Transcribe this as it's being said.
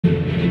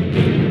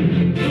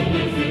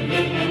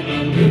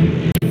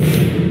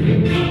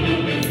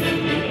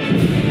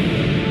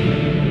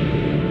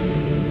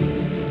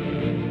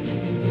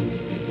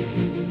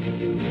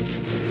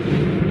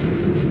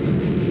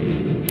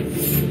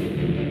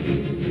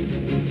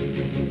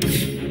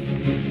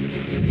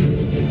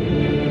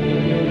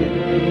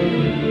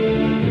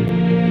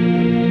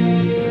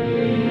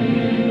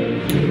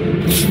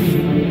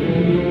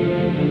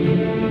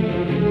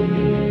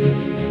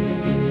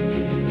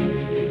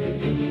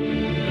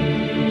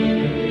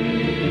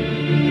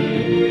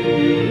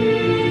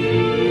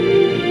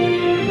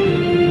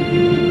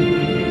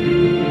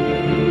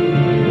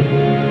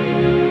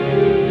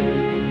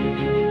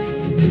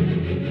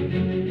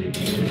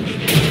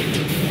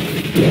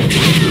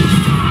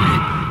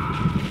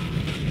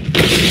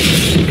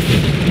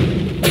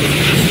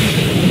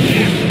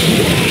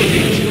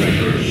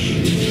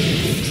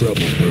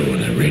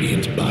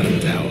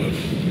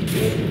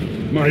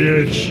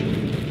Quiet!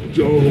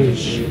 Don't.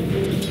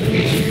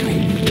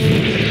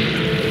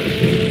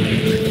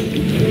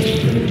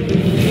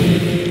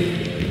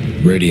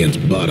 Radiant's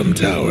bottom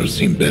tower's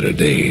seen better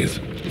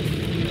days.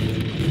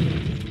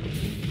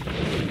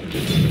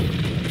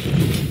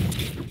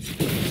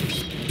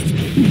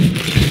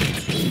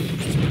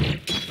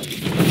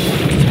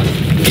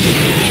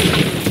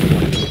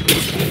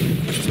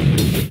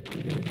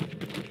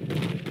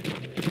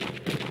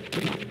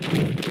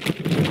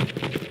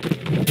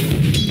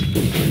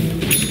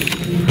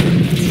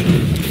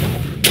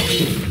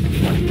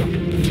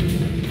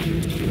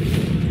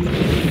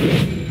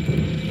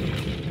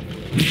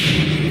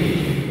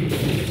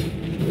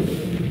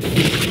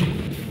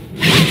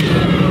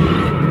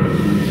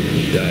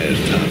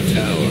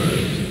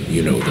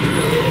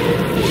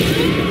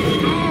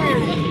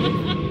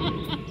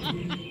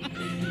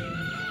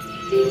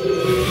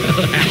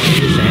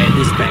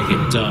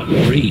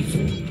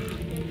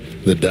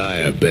 The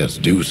Dire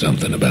best do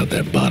something about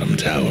that bottom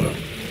tower.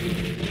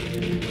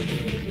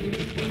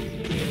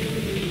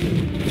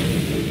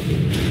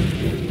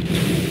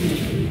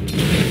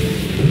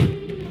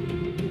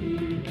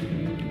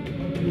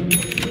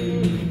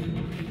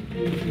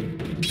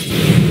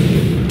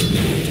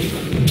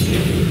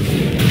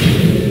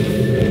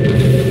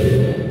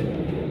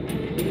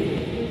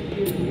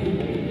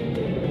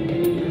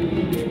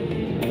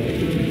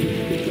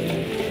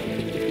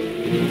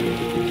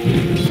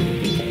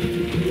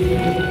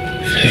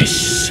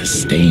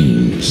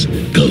 Sustains,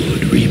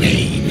 good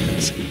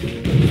remains.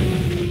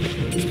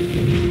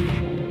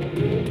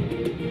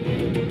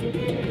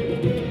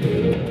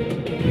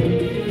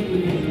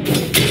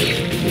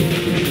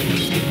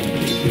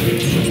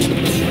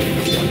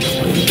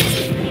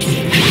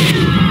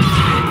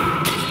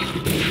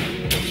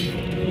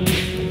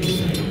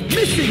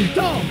 Missing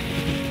dog.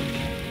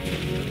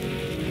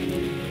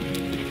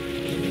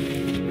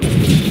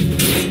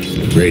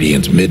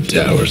 Radiant's mid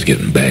tower's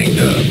getting banged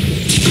up.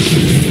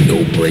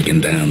 No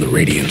breaking down the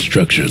Radiant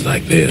structures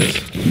like this.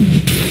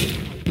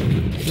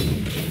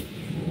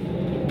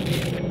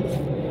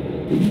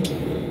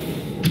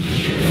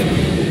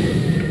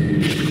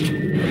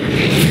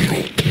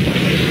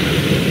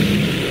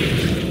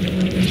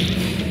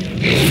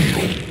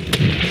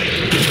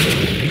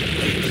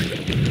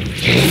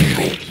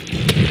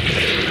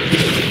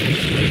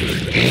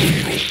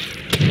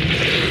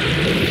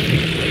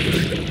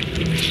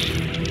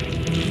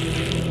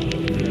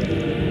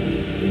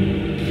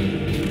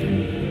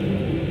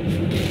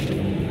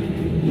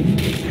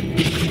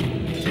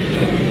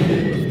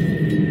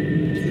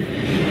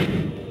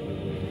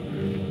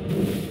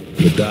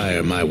 The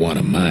Dire might want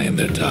to mine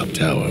their top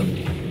tower.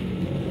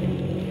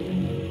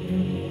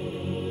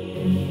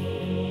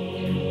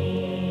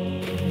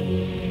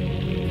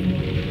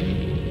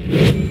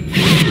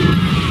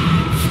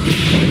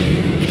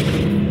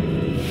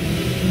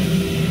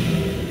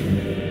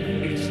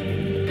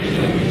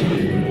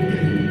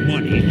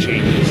 Money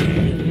changes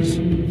hands.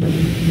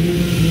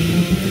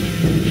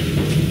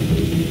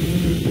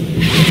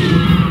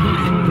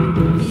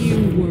 You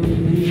were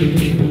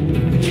weak.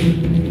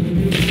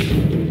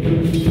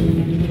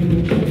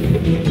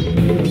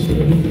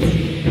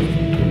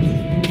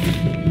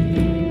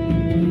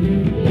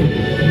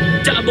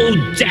 Double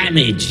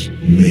damage!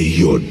 May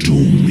your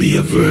doom be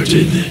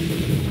averted.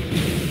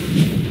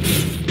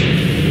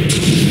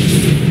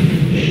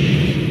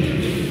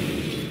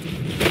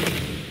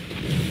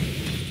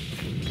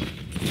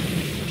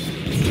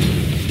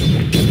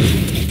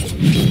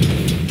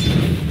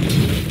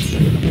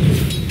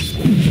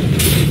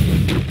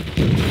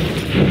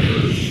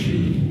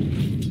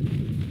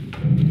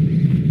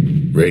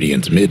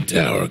 Radiant's mid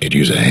tower could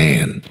use a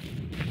hand.